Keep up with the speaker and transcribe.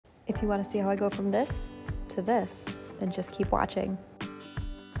If you want to see how I go from this to this, then just keep watching.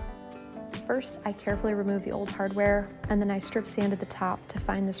 First, I carefully remove the old hardware, and then I strip sanded the top to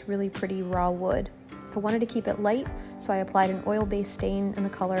find this really pretty raw wood. I wanted to keep it light, so I applied an oil-based stain in the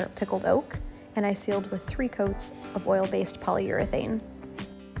color Pickled Oak, and I sealed with 3 coats of oil-based polyurethane.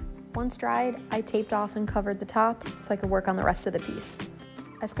 Once dried, I taped off and covered the top so I could work on the rest of the piece.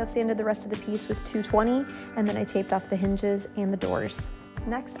 I scuff sanded the rest of the piece with 220, and then I taped off the hinges and the doors.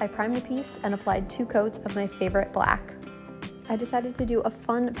 Next, I primed the piece and applied 2 coats of my favorite black. I decided to do a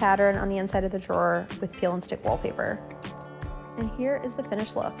fun pattern on the inside of the drawer with peel and stick wallpaper. And here is the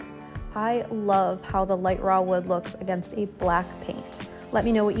finished look. I love how the light raw wood looks against a black paint. Let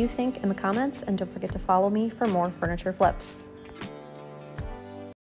me know what you think in the comments, and don't forget to follow me for more furniture flips.